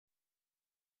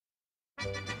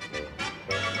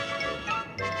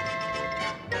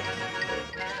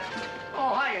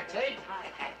Oh, hiya, Tate.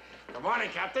 Good morning,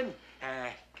 Captain.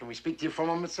 Can we speak to you for a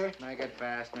moment, sir? Make it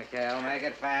fast, McHale. Make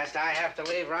it fast. I have to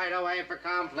leave right away for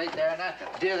conflict. There's a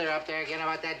dither up there again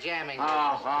about that jamming.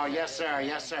 Oh, yes, sir,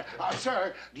 yes, sir.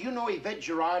 Sir, do you know Yvette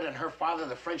Girard and her father,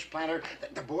 the French planter,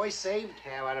 the boy saved?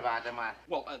 Yeah, what about them?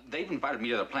 Well, they've invited me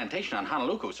to their plantation on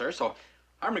Honolulu, sir, so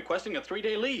I'm requesting a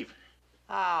 3-day leave.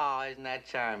 Oh, isn't that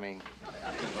charming?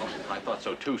 Well, I thought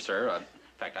so, too, sir. In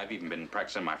fact, I've even been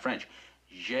practicing my French.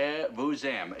 Je vous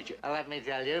aime. Let me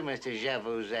tell you, Mr. Je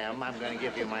vous aime, I'm going to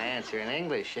give you my answer in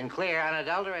English. In clear,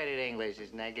 unadulterated English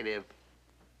is negative.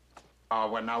 Oh,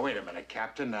 well, now, wait a minute,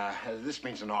 Captain. This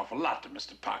means an awful lot to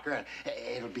Mr. Parker.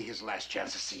 It'll be his last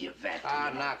chance to see Yvette.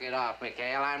 Oh, knock it off,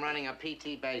 McHale. I'm running a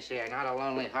PT base here, not a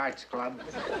Lonely Hearts Club.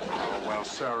 Oh, well,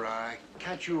 sir,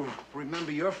 can't you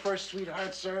remember your first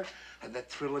sweetheart, sir?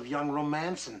 That thrill of young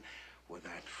romance and with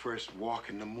that first walk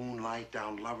in the moonlight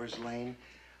down Lover's Lane?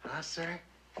 Huh, sir?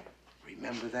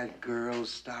 Remember that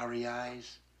girl's starry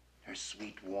eyes? Her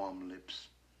sweet, warm lips?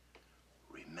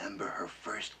 Remember her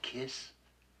first kiss?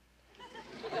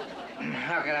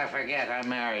 How could I forget? I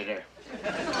married her.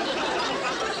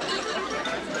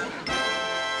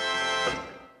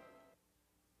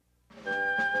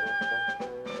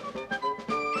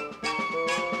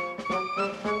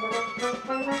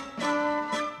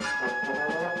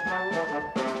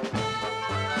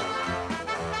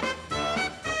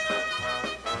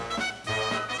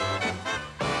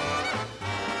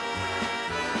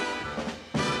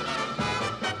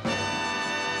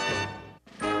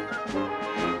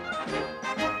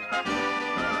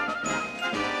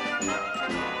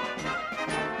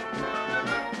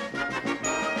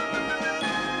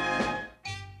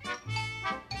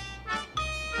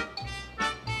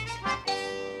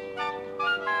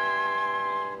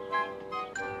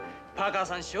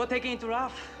 Parker-san sure taking it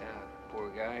rough. Yeah, poor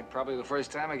guy. Probably the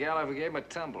first time a gal ever gave him a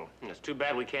tumble. It's too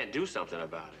bad we can't do something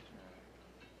about it.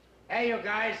 Hey, you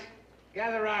guys,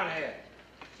 gather around here.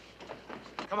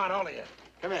 Come on, all of you.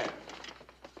 Come here.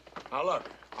 Now, look,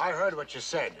 I heard what you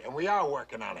said, and we are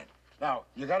working on it. Now,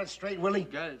 you got it straight, Willie?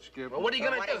 Got it, Skip. Well, what are you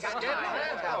gonna do?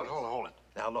 Hold it.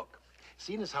 Now, look.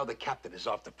 Seeing as how the captain is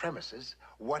off the premises,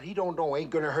 what he don't know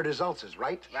ain't gonna hurt his ulcers,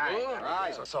 right?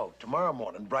 Right. So tomorrow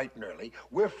morning, bright and early,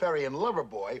 we're ferrying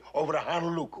Loverboy over to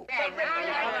Honolulu. Wait a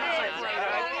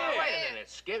minute,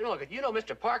 Skip. Look, you know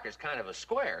Mr. Parker's kind of a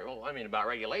square. Well, I mean, about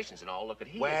regulations and all. Look at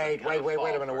he. Wait a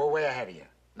minute. We're way ahead of you.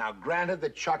 Now, granted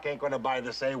that Chuck ain't gonna buy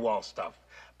this AWOL stuff,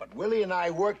 but Willie and I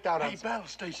worked out on... Hey, battle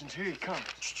stations, here he comes.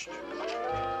 Shh.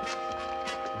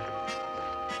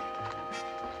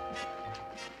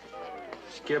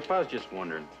 Skip, I was just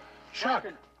wondering. Chuck,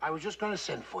 I was just gonna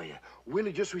send for you.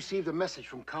 Willie just received a message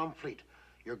from Comfleet.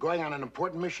 You're going on an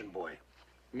important mission, boy.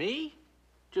 Me?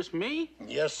 Just me?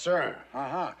 Yes, sir.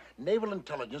 Naval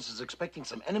Intelligence is expecting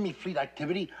some enemy fleet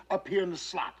activity up here in the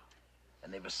slot.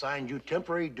 And they've assigned you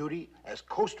temporary duty as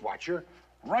Coast Watcher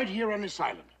right here on this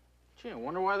island. Gee, I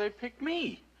wonder why they picked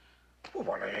me.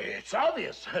 Well, it's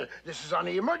obvious. This is on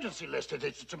the emergency list.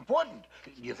 It's important.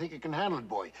 You think you can handle it,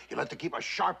 boy? You'll have to keep a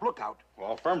sharp lookout.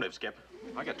 Well, affirmative, Skip.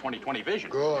 I got 20/20 vision.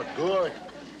 Good.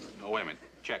 No, wait a minute.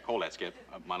 Check. Hold that, Skip.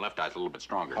 My left eye's a little bit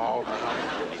stronger. Oh,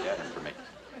 Need that for me.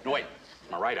 No, wait.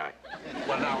 My right eye.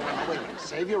 well, now, wait a minute.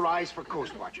 Save your eyes for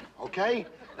Coast Watcher, okay?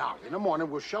 Now, in the morning,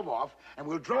 we'll shove off, and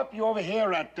we'll drop you over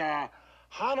here at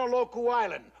Honolulu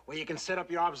Island, where you can set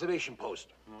up your observation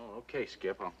post. Oh, okay,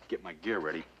 Skip. I'll get my gear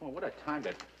ready. Oh, what a time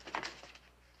that...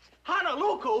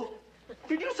 Honolulu?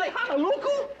 Did you say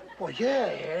Honolulu? Well, yeah.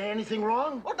 Anything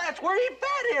wrong? Well, that's where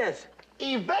Yvette is.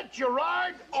 Yvette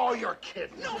Girard? Oh, you're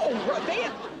kidding. No,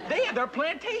 they had their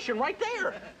plantation right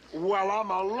there. Well,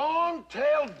 I'm a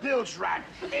long-tailed bilge rat.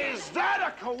 Is that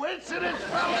a coincidence,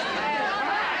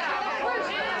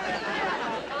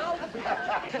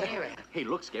 Hey,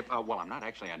 look, Skip. Well, I'm not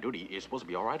actually on duty. Is it supposed to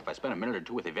be all right if I spend a minute or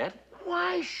two with Yvette?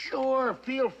 Why, sure.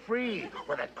 Feel free.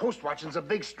 Well, that coast watching's a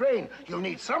big strain. You'll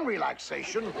need some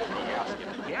relaxation. Yeah,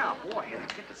 Skip. Yeah, boy, I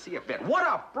get to see Yvette. What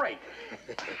a break.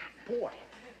 Boy.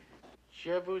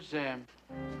 Je vous aime.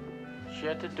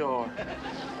 Je t'adore.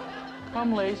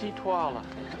 Comme les étoiles.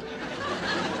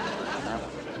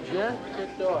 Je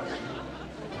t'adore.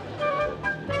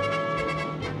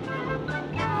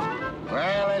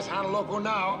 Well, there's Honolulu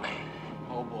now.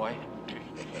 Oh, boy.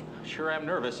 Sure am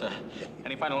nervous.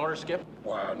 Any final orders, Skip?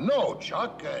 Well, no,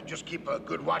 Chuck. Just keep a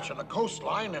good watch on the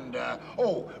coastline and,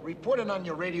 report in on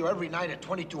your radio every night at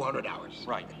 2200 hours.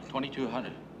 Right.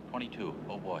 2200. 22.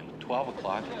 Oh, boy. 12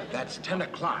 o'clock. That's 10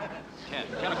 o'clock. 10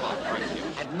 o'clock. All right,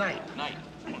 Skip. At night. Night.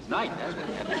 Night. That's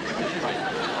right.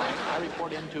 I report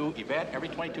out into Yvette every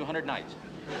 2,200 nights.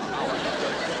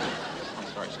 I'm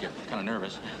sorry, Skip. I'm kind of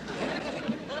nervous.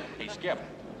 Hey, Skip,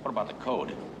 what about the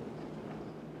code?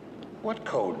 What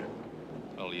code?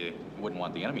 Well, you wouldn't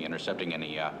want the enemy intercepting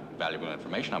any valuable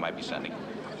information I might be sending.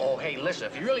 Oh, hey, listen,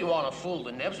 if you really want to fool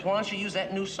the Nips, why don't you use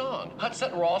that new song?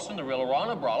 Hudson Ross and the Rilla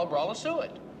Brawler Brawler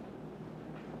Suet.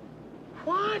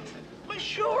 What? Well,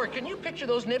 sure. Can you picture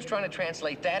those Nips trying to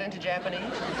translate that into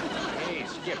Japanese? Hey,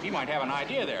 Skip, you might have an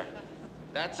idea there.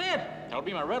 That's it. That'll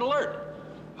be my red alert.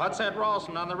 Hudson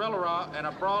Rawson on the Rilla and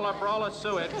a Brawler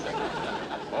Suet.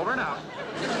 Over and out.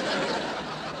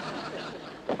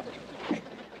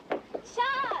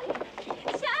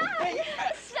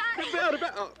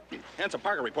 Handsome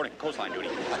Parker reporting coastline duty.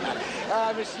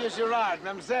 Monsieur Girard,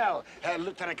 mademoiselle,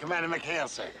 Lieutenant Commander McHale,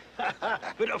 sir.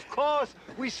 But of course,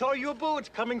 we saw your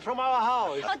boat coming from our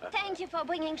house. Oh, thank you for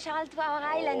bringing Charles to our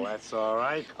island. Oh, that's all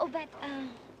right. Oh, but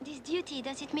this duty,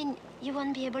 does it mean you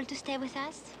won't be able to stay with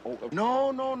us?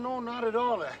 No, not at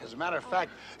all. As a matter of fact,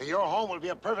 your home will be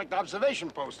a perfect observation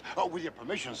post. Oh, with your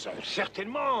permission, sir.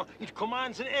 Certainement. It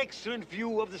commands an excellent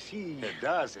view of the sea. It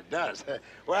does.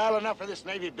 Well, enough of this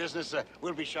Navy business.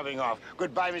 We'll be shoving off.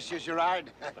 Goodbye, Monsieur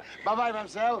Girard. Bye-bye,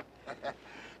 mademoiselle.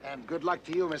 And good luck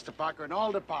to you, Mr. Parker, in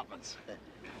all departments.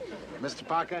 Mr.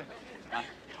 Parker?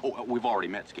 We've already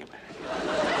met, Skip.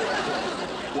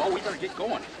 Well, we better get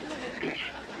going.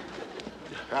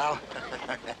 Well,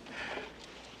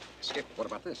 Skip, what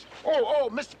about this? Oh,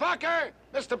 Mr. Parker!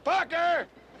 Mr. Parker!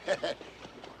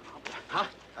 Huh?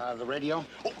 The radio?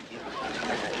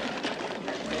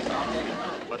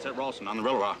 What's that, Rawson on the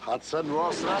Rilla? Hudson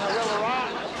Rawson on the Rilla.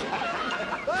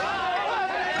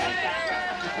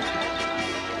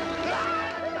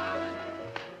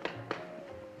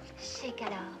 Chic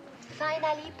alors.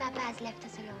 Finally, Papa has left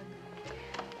us alone.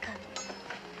 Come.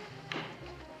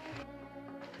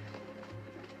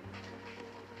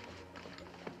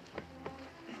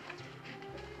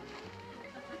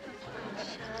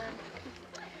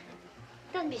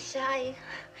 Don't be shy.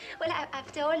 Well,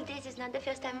 after all, this is not the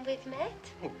first time we've met.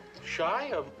 Oh,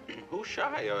 shy? Who's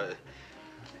shy? As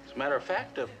a matter of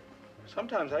fact,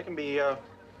 sometimes I can be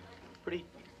pretty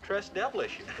dressed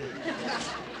devilish.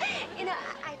 You know,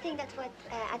 I think that's what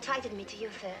attracted me to you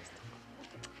first.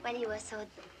 When you were so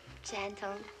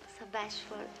gentle, so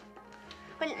bashful.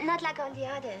 Well, not like all the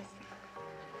others.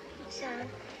 Sean.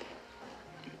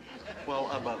 Well,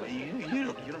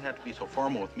 you don't have to be so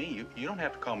formal with me. You don't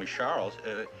have to call me Charles.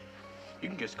 You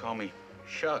can just call me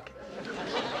Shuck.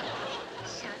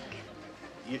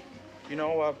 Shuck. You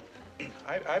know,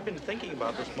 I've been thinking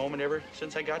about this moment ever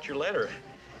since I got your letter.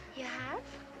 You have?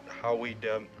 How we'd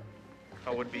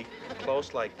be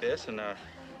close like this, and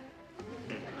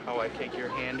how I'd take your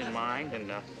hand in mine,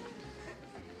 and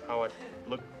how I'd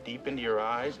look deep into your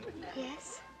eyes.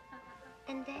 Yes.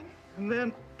 And then?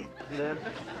 And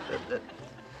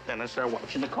then I start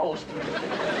watching the coast.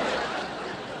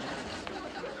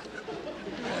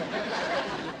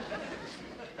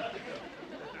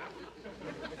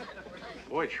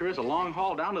 Boy, it sure is a long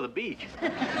haul down to the beach.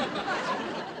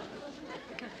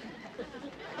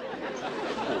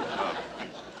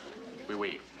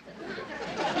 Oui.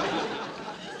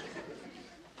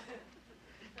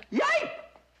 Yay!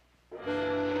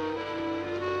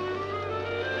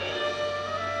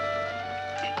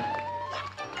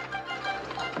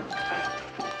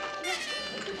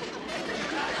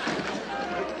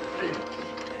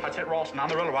 Hudson Rawson on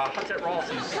the Rilla. Hudson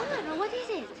Rawson. John, what is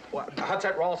it? What?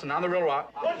 Hudson Rawson on the Rilla.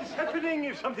 What is happening?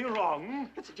 Is something wrong?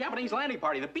 It's a Japanese landing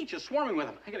party. The beach is swarming with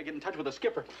them. I gotta get in touch with the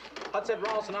skipper. Hudson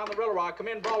Rawson on the Rilla. Come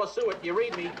in, Brawler Suet. You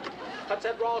read me.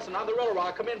 Hudson Rawson on the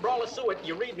Rilla. Come in, Brawler Suet.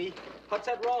 You read me.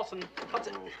 Hudson Rawson.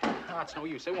 Hudson. Ah, it's no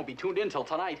use. They won't be tuned in till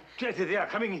tonight. They are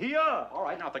coming here. All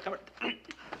right, now if they're coming.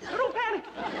 Don't panic.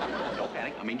 Don't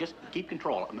panic. I mean, just keep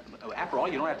control. After all,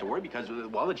 you don't have to worry because,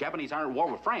 well, the Japanese aren't at war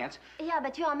with France. Yeah,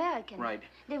 but you're American. Right.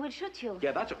 They will shoot you.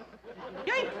 Yeah, that's it.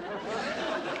 Yay!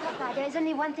 Papa, there is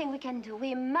only one thing we can do.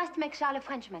 We must make Charles a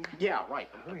Frenchman. Yeah, right.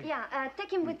 Yeah,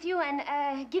 take him with you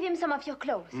and give him some of your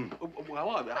clothes.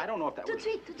 Well, I don't know if that Tout would... de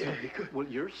suite, tout de suite. Well,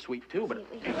 you're sweet, too, but... Oui,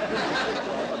 oui.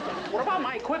 What about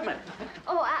my equipment?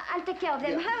 Oh, I'll take care of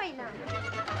them. Hurry now.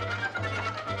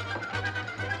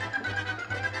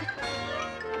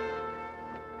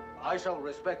 I shall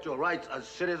respect your rights as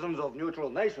citizens of neutral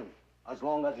nation, as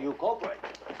long as you cooperate.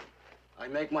 I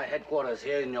make my headquarters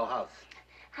here in your house.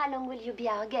 How long will you be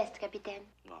our guest, Captain?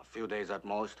 A few days at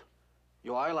most.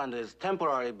 Your island is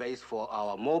temporary base for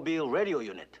our mobile radio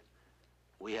unit.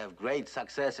 We have great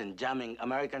success in jamming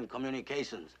American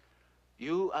communications.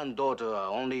 You and daughter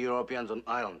are only Europeans on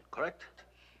island, correct?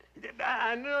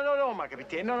 No, my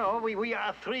captain. No, we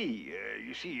are three.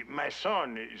 You see, my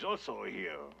son is also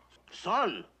here.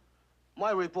 Son,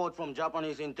 my report from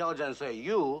Japanese intelligence say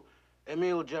you,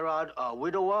 Emile Gerard, are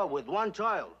widower with one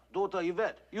child, daughter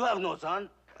Yvette. You have no son.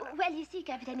 Well, you see,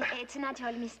 Captain, it's a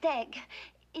natural mistake.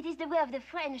 It is the way of the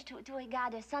French to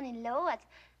regard a son-in-law as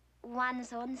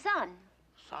one's own son.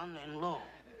 Son-in-law?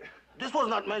 This was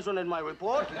not mentioned in my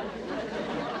report.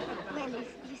 Well,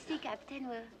 you see, Captain,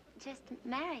 we're just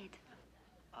married.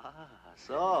 Ah,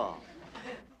 so.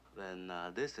 Then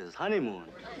this is honeymoon.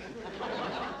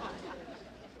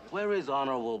 Where is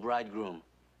honorable bridegroom?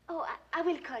 Oh, I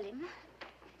will call him.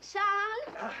 Charles?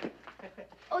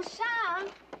 Oh,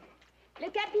 Charles! Le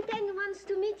capitaine wants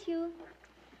to meet you.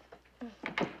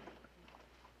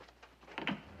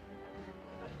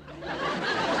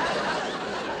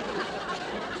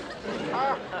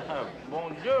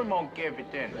 Bonjour, mon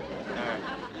capitaine.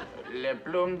 Les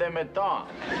plumes de métal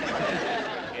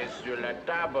est sur la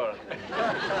table.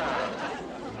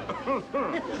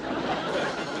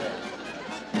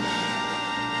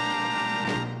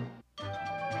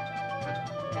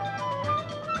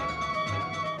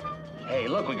 Hey,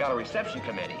 look, we got a reception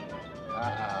committee.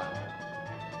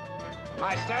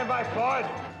 I stand by forward.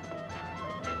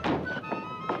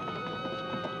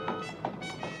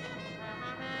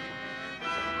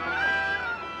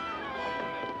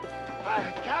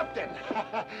 Captain,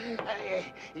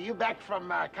 you back from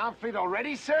Confleet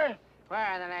already, sir?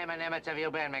 Where in the name of Nimitz have you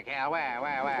been, McHale? Where?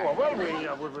 Well, we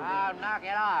Oh, knock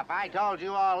it off. I told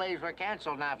you all these were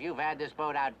canceled. Now, if you've had this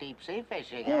boat out deep-sea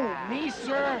fishing... Me,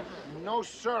 sir? No,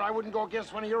 sir. I wouldn't go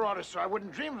against one of your orders, sir. I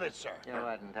wouldn't dream of it, sir. You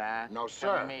wouldn't, huh? No,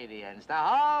 sir. Comedians. The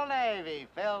whole Navy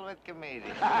filled with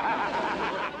comedians.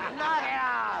 Knock it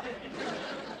off!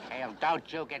 Hale,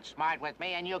 don't you get smart with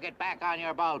me, and you get back on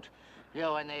your boat.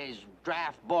 You and these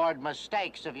draft board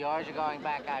mistakes of yours are going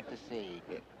back out to sea.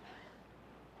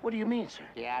 What do you mean, sir?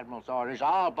 The Admiral's orders,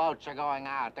 all boats are going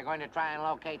out. They're going to try and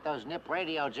locate those nip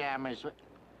radio jammers.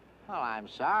 Well, I'm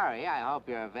sorry. I hope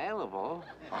you're available.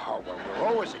 Oh, well, we're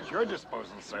always at your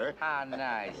disposal, sir. How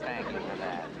nice. Thank you for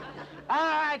that. All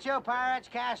right, you pirates,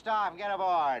 cast off and get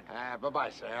aboard.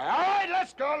 Bye-bye, sir. All right,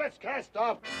 let's go. Let's cast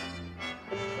off.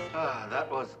 Ah, that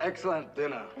was excellent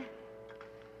dinner.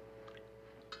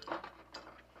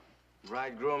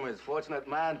 Bridegroom is fortunate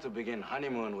man to begin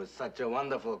honeymoon with such a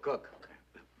wonderful cook.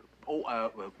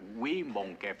 Oh, oui,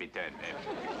 mon capitaine.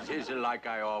 It's like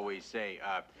I always say,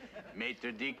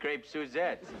 Maître de crêpes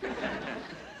Suzette.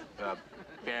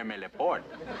 Ferme le porte.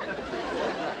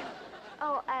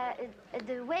 Oh,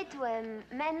 the way to a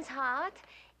man's heart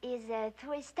is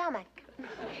through his stomach.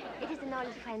 It is an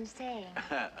old French saying.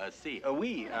 Si,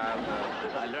 oui.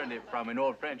 I learned it from an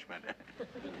old Frenchman.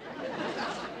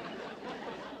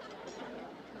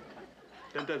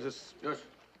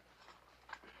 Yes.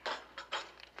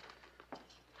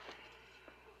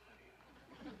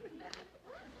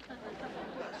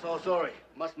 So sorry.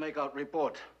 Must make out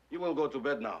report. You will go to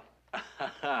bed now.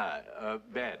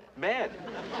 Bed.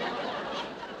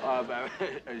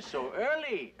 So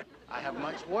early. I have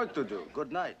much work to do.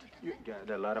 Good night. You got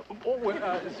a lot of... Oh,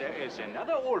 well, there is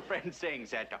another old friend saying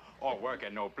that all work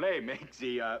and no play makes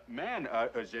the man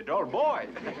the dull boy.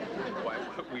 Why,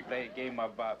 we play a game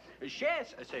of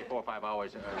chess, say 4 or 5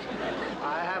 hours.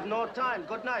 I have no time.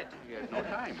 Good night. Yes, no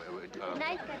time. Good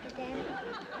night, Capitaine.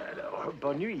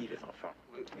 Bonne nuit, les enfants.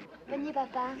 Bonne nuit,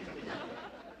 Papa.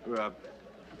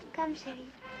 Come,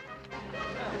 chérie.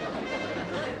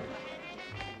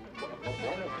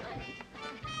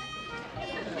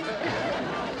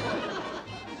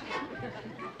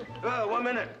 One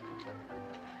minute.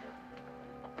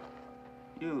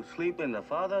 You sleep in the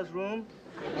father's room?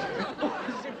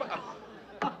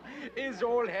 It's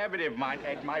old habit of mine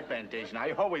at my plantation.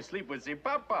 I always sleep with the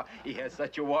papa. He has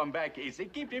such a warm back. He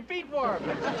keeps your feet warm.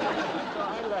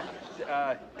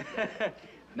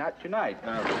 Not tonight.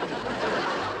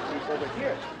 Sleep over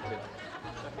here.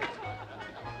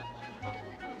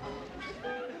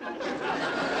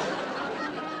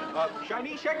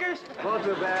 Chinese checkers? Go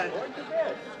to bed. Going to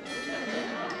bed.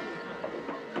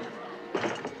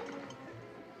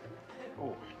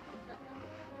 Oh.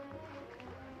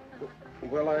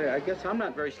 Well, I guess I'm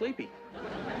not very sleepy.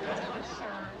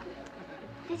 Charles,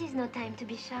 this is no time to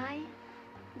be shy.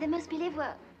 They must believe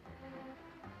we're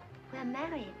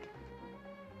married.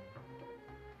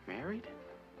 Married?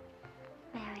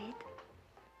 Married.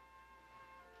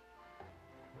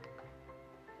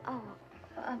 Oh,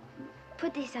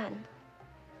 put this on.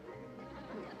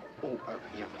 Oh,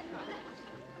 yeah.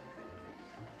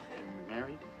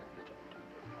 Married?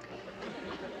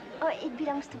 Oh, it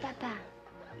belongs to Papa.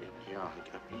 Yeah, I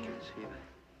can see that.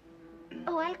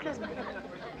 Oh, I'll close my door.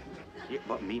 Yeah,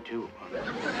 but me too.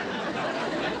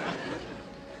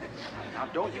 Now,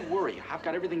 don't you worry. I've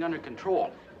got everything under control.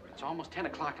 It's almost 10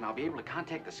 o'clock, and I'll be able to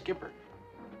contact the skipper.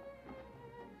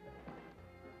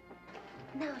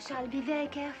 Now, Charles, be very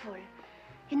careful.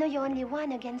 You know you're only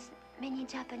one against many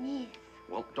Japanese.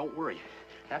 Well, don't worry.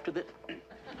 After this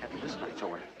night's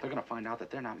over, they're gonna find out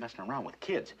that they're not messing around with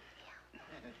kids.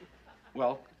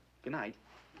 Well, good night.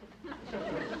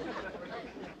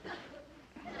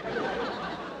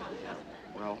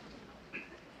 Well.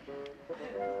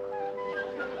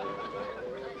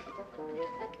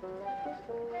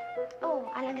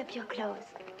 Oh, I'll hang up your clothes.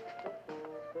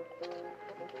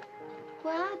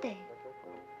 Where are they?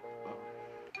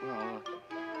 Well,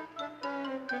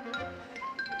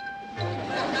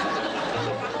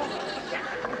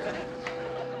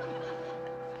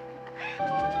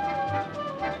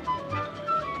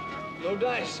 No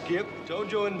dice, Skip.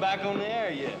 Jojo isn't back on the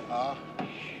air yet.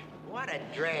 What a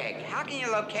drag. How can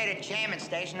you locate a jamming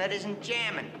station that isn't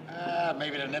jamming?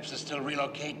 Maybe the Nips is still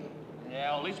relocating.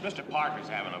 Yeah, well, at least Mr. Parker's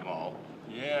having a ball.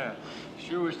 Yeah.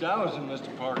 Sure wished I was in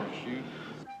Mr. Parker's shoes.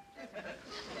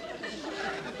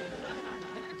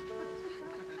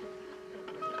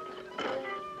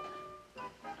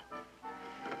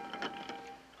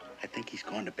 I think he's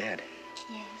going to bed.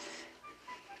 Yes.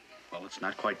 Well, it's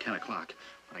not quite 10 o'clock,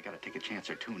 but I gotta take a chance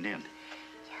they're tuned in.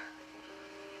 Yeah.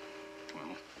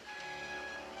 Well,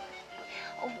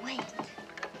 Oh, wait.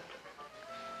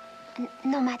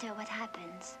 No matter what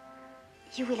happens,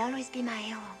 you will always be my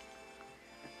hero.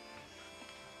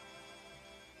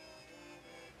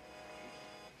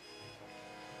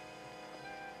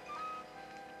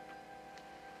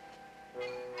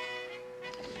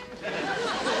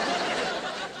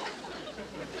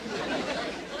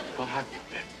 well, I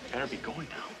better be going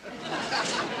now.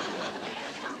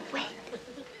 Wait.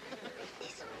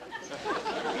 This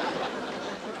one.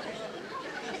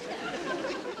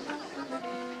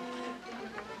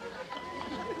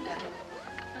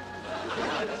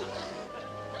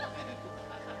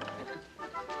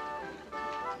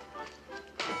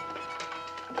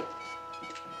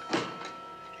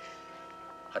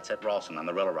 Hudset Rawson on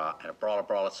the Rilla and a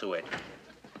brawler suet.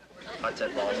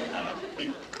 Hudset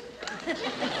Rawson.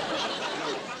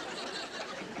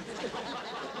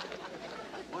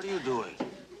 What are you doing?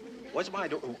 What's my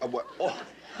doing? What? Oh,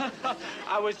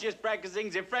 I was just practicing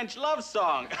the French love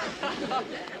song.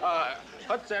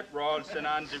 Hudset Rawson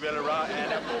on the Rilla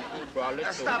and a brawler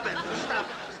suet. Stop it.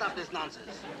 Stop this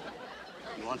nonsense.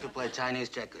 You want to play Chinese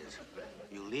checkers.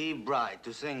 You leave bride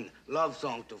to sing love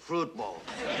song to fruit bowl.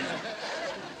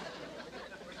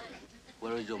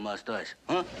 Where is your mustache,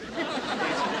 huh?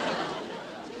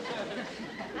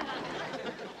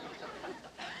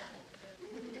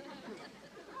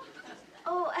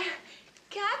 Oh,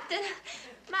 Captain,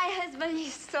 my husband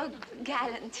is so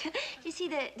gallant. You see,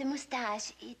 the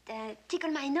mustache, it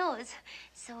tickled my nose,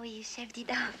 so he shaved it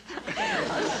off.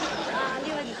 Oh,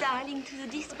 you're a darling to do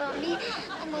this for me,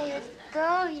 and I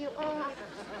adore you. Oh.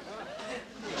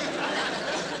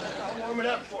 I'll warm it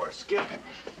up for us, Skip.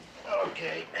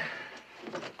 Okay.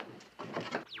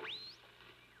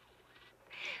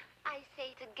 I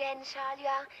say it again, Charles, you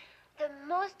are the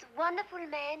most wonderful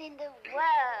man in the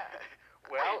world.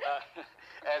 Well,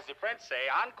 as the French say,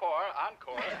 encore,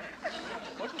 encore.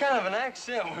 What kind of an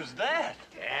accent was that?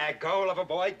 Yeah, go, lover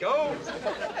boy, go.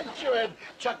 Sure had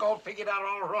Chuck all figured out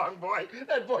all wrong, boy.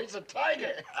 That boy's a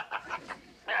tiger.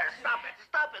 Stop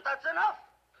it. That's enough.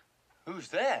 Who's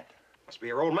that? Must be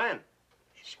your old man.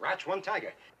 Scratch one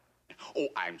tiger. Oh,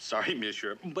 I'm sorry,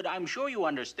 monsieur, but I'm sure you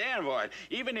understand, boy.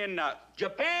 Even in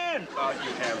Japan,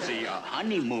 you have the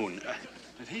honeymoon.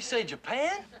 Did he say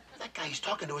Japan? That guy he's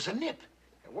talking to is a Nip.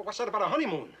 What's that about a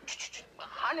honeymoon?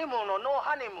 Honeymoon or no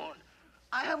honeymoon,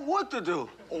 I have work to do.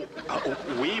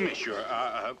 Oui, monsieur.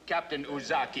 Captain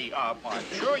Uzaki, I'm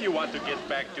sure you want to get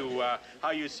back to,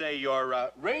 how you say,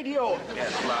 your radio,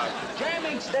 yes,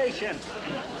 jamming station.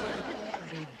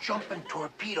 Holy jumping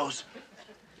torpedoes.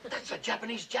 That's a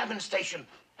Japanese jamming station.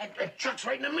 And Chuck's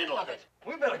right in the middle of it.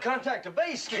 We better contact the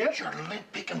base, Skip. Get your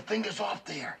lint-picking fingers off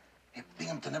there. If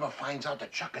Binghamton ever finds out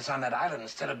that Chuck is on that island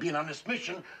instead of being on this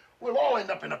mission, we'll all end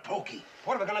up in a pokey.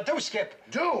 What are we gonna do, Skip?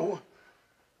 Do?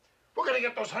 We're gonna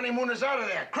get those honeymooners out of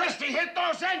there. Christy, hit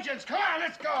those engines. Come on,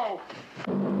 let's go.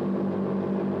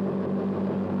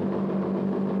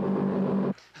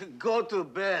 Go to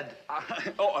bed.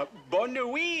 Bon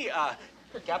nuit,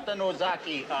 Captain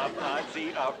Ozaki of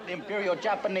the Imperial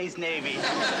Japanese Navy.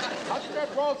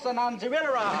 Hudset Rawson on the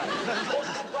Rilla.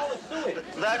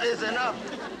 That is enough.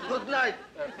 Good night.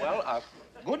 Well,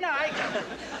 good night.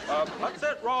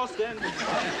 Hudset Rawson.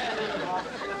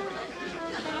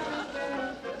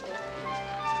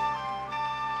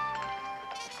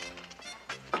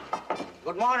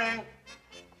 Good morning.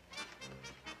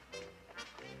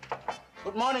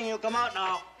 Good morning, you come out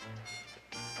now.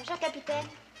 Bonjour, capitaine.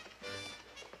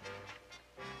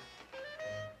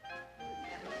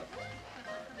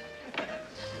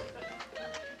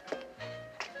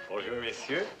 Bonjour,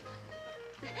 messieurs.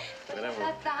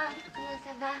 Papa, comment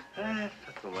ça va?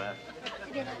 Pas trop mal.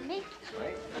 Tu bien dormi?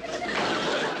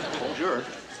 Bonjour.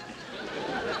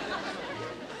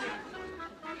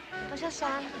 Bonjour,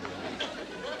 Charles.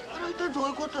 一体どう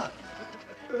いうことだ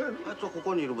あいつはこ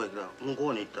こにいるべきだ。向こ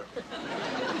うに行った。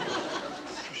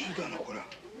寿司だな、これ。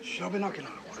調べなきゃな、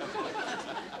これ。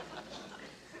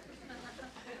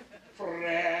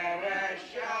Frère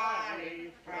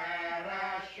Charlie,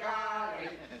 Frère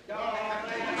Charlie,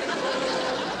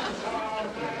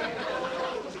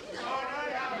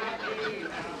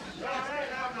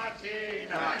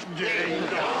 Ding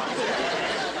dong,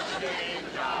 ding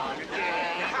dong,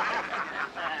 ding.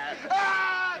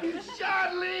 Ah,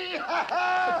 Charlie,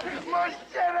 mon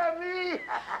cher ami.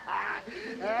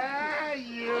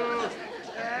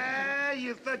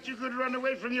 You thought you could run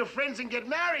away from your friends and get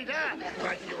married, huh?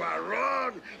 But you are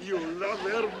wrong. You love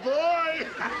her boy.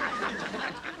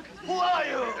 Who are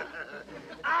you?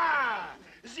 Ah,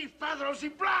 the father of the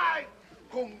bride.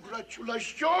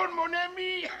 Congratulations, mon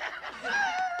ami.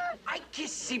 I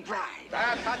kiss the bride.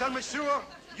 Pardon, monsieur.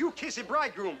 You kiss the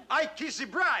bridegroom. I kiss the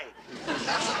bride.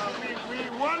 We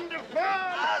wonderful.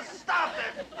 Stop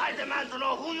it! I demand to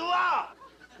know who you are.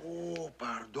 Oh,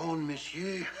 pardon,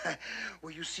 monsieur.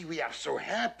 Well, you see, we are so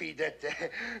happy that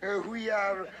we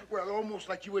are, well, almost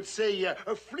like you would say,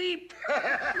 asleep.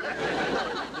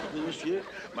 Monsieur,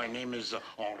 my name is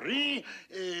Henri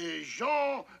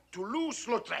Jean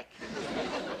Toulouse-Lautrec.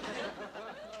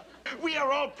 We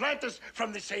are all planters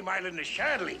from the same island as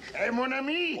Charlie. Eh, mon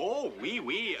ami? Oh,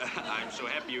 oui. I'm so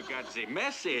happy you got the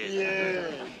message.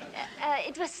 Yeah.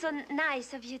 It was so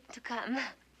nice of you to come.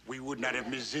 We would not have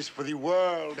missed this for the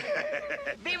world.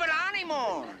 Vive la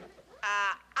honeymoon!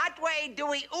 Atway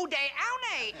dewey ude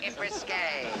aune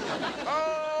iprisque.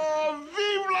 Oh,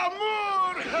 vive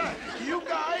l'amour! You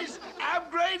guys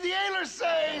upgrade the ailer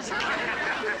says.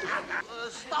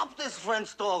 Stop this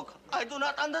French talk. I do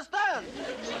not understand.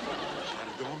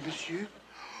 Pardon, monsieur.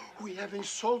 We have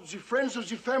insulted the friends of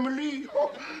the family.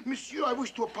 Oh, monsieur, I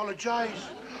wish to apologize.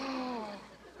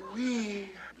 Oui.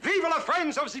 Vive la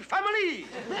friends of the family!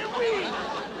 Oui.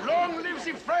 Long live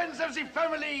the friends of the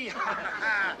family.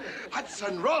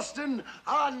 Hudson Ralston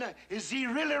on the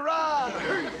Rillera.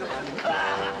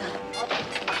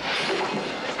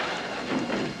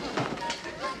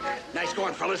 Nice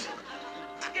going, fellas.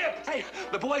 Hey,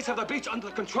 the boys have the beach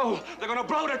under control. They're gonna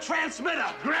blow the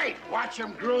transmitter. Great. Watch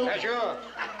them groove. Yeah, sure.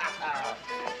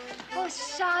 Oh,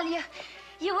 Charles,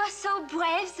 you were so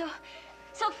brave,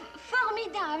 so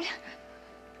formidable.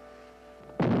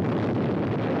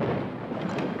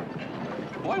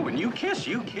 Boy, when you kiss,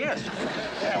 you kiss.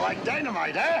 Yeah, like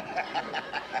dynamite, huh?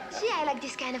 Gee, I like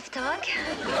this kind of talk.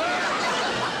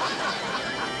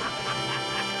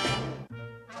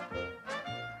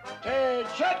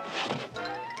 Attention!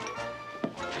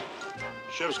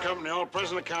 Ship's company all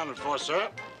present accounted for, sir.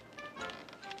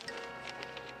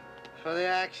 For the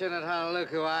action at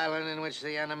Honolulu Island in which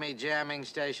the enemy jamming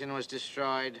station was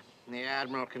destroyed, the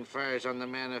Admiral confers on the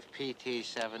men of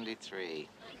PT-73.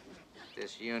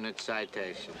 This unit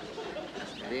citation.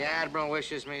 The Admiral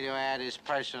wishes me to add his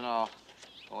personal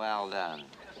well done.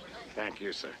 Thank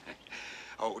you, sir.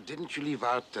 Oh, didn't you leave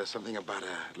out something about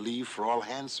a leave for all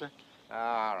hands, sir?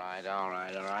 All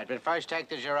right. But first take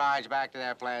the Girards back to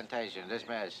their plantation.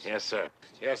 Dismissed. Yes, sir.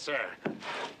 Yes, sir.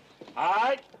 All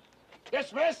right.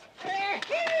 Dismissed.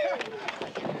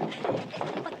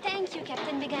 Oh, thank you,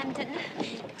 Captain Bighampton.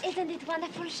 Isn't it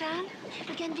wonderful, Charles?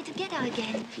 We can be together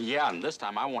again. Yeah, and this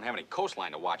time I won't have any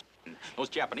coastline to watch. Those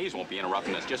Japanese won't be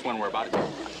interrupting us just when we're about to...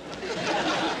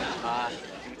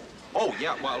 Oh,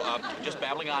 yeah, well, just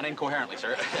babbling on incoherently,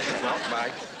 sir. Well,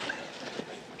 bye.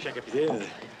 Check up your dinner.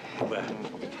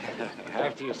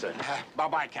 After you, sir.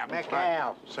 Bye-bye, Captain.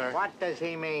 McHale, Sir. what does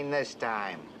he mean this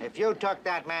time? If you took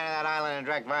that man to that island in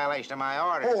direct violation of my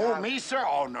orders... Oh, me, sir?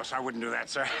 Oh, no, sir, I wouldn't do that,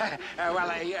 sir.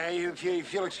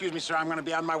 If you'll excuse me, sir, I'm going to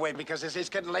be on my way because it's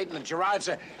getting late and the Girards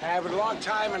are having a long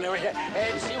time and...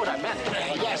 See what I meant?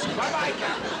 Yes, bye-bye,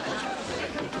 Captain.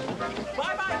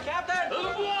 Bye-bye, Captain.